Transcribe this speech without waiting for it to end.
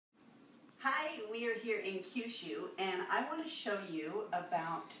we are here in Kyushu, and I want to show you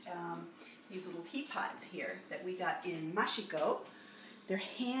about these little teapots here that we got in Mashiko. They're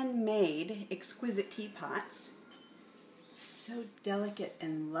handmade, exquisite teapots. So delicate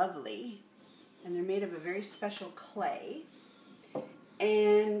and lovely. And they're made of a very special clay.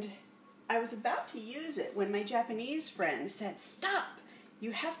 And I was about to use it when my Japanese friend said, "Stop!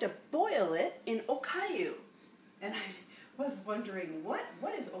 You have to boil it in okayu." And I was wondering, what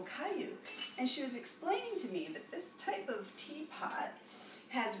is okayu? And she was explaining to me that this type of teapot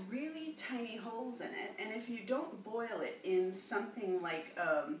has really tiny holes in it, and if you don't boil it in something like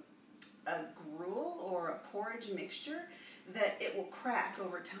a gruel or a porridge mixture, that it will crack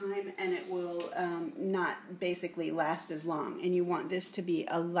over time and it will not basically last as long. And you want this to be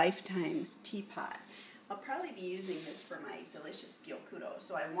a lifetime teapot. I'll probably be using this for my delicious gyokuro,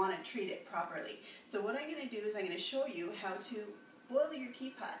 so I want to treat it properly. So what I'm going to do is I'm going to show you how to boil your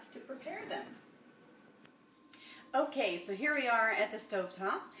teapots to prepare them. Okay, so here we are at the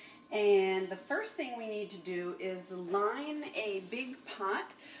stovetop, and the first thing we need to do is line a big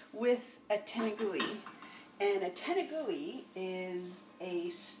pot with a tenugui. And a tenugui is a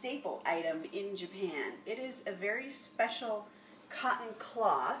staple item in Japan. It is a very special cotton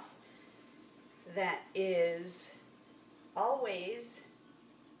cloth that is always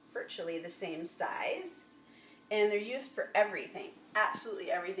virtually the same size, and they're used for everything,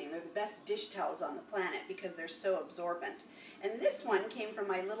 absolutely everything. They're the best dish towels on the planet because they're so absorbent. And this one came from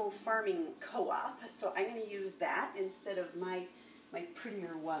my little farming co-op, so I'm going to use that instead of my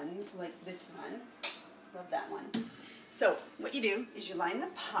prettier ones like this one. Love that one. So what you do is you line the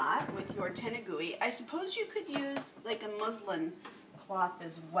pot with your tenugui. I suppose you could use like a muslin cloth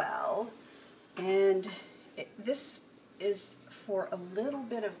as well. And this is for a little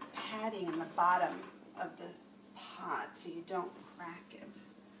bit of padding in the bottom of the pot so you don't crack it.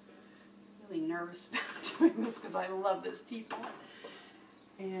 I'm really nervous about doing this because I love this teapot.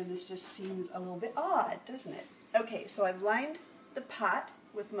 And this just seems a little bit odd, doesn't it? Okay, so I've lined the pot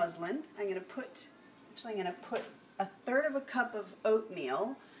with muslin. I'm going to put a third of a cup of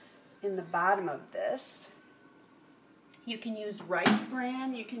oatmeal in the bottom of this. You can use rice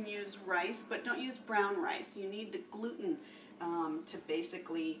bran, you can use rice, but don't use brown rice. You need the gluten to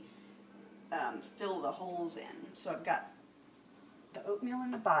basically fill the holes in. So I've got the oatmeal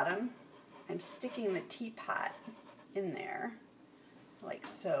in the bottom. I'm sticking the teapot in there, like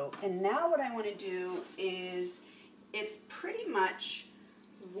so. And now what I want to do is, it's pretty much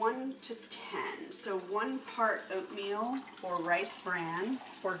 1 to 10. So 1 part oatmeal or rice bran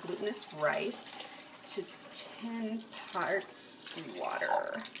or glutinous rice to 10 parts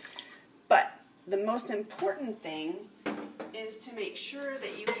water. But the most important thing is to make sure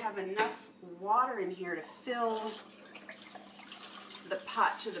that you have enough water in here to fill the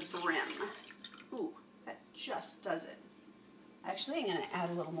pot to the brim. Ooh, that just does it. Actually, I'm going to add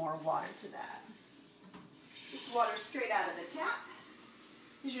a little more water to that. This water straight out of the tap,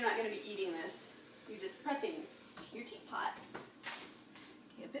 because you're not going to be eating this. You're just prepping your teapot.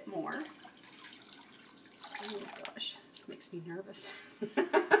 Okay, a bit more. Oh my gosh, this makes me nervous.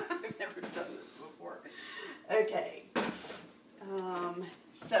 I've never done this before. Okay,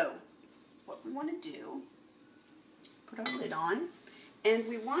 so what we want to do is put our lid on, and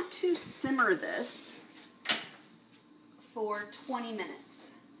we want to simmer this for 20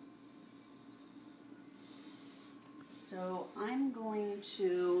 minutes. So I'm going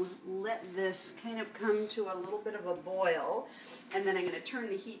to let this kind of come to a little bit of a boil, and then I'm going to turn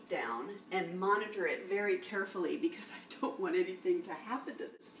the heat down and monitor it very carefully because I don't want anything to happen to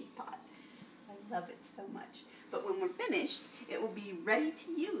this teapot. I love it so much. But when we're finished, it will be ready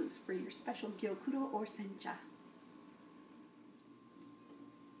to use for your special gyokuro or sencha.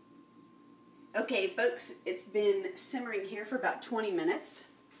 Okay folks, it's been simmering here for about 20 minutes,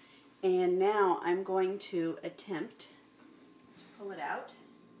 and now I'm going to attempt to pull it out.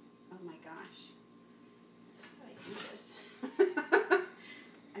 Oh my gosh, how do I do this?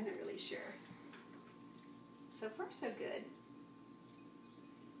 I'm not really sure. So far so good.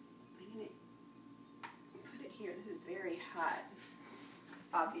 I'm going to put it here. This is very hot,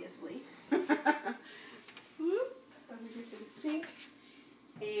 obviously. Whoop, over here to the sink,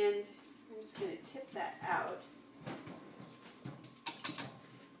 and I'm just going to tip that out.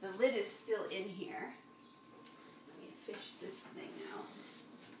 The lid is still in here. Let me fish this thing out.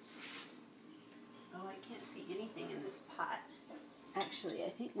 Oh, I can't see anything in this pot. Actually, I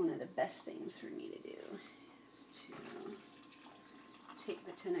think one of the best things for me to do is to take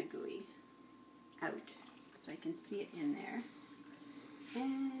the tenugui out so I can see it in there,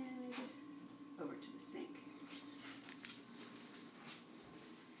 and over to the sink.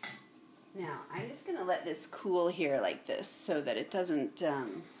 Now, I'm just going to let this cool here like this so that it doesn't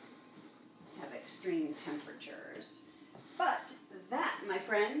have extreme temperatures. But that, my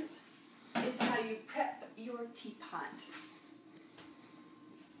friends, is how you prep your teapot.